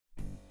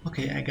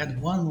Okay, I got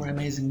one more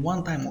amazing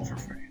one-time offer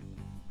for you.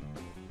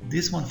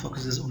 This one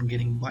focuses on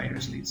getting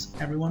buyers leads.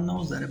 Everyone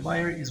knows that a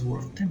buyer is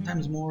worth 10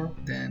 times more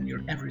than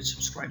your average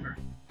subscriber.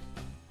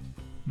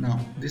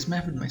 Now, this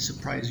method might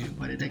surprise you,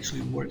 but it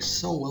actually works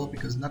so well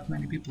because not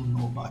many people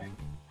know about it.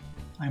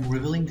 I'm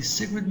revealing the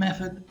secret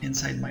method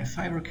inside my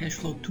Fiverr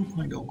Cashflow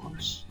 2.0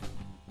 course.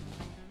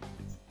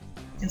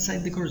 Inside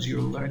the course,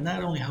 you'll learn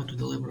not only how to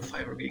deliver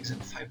Fiverr gigs in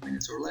 5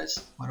 minutes or less,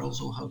 but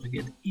also how to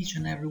get each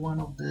and every one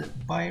of the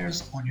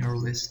buyers on your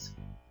list.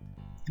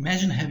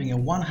 Imagine having a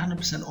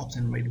 100%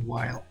 opt-in rate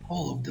while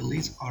all of the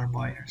leads are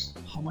buyers.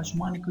 How much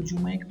money could you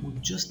make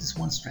with just this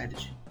one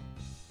strategy?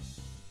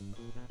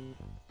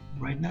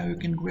 Right now you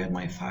can grab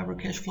my Fiverr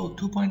Cashflow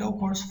 2.0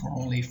 course for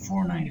only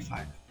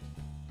 $4.95.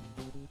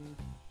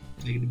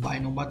 Click the buy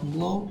now button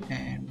below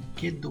and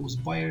get those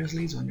buyers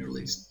leads on your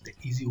list the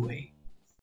easy way.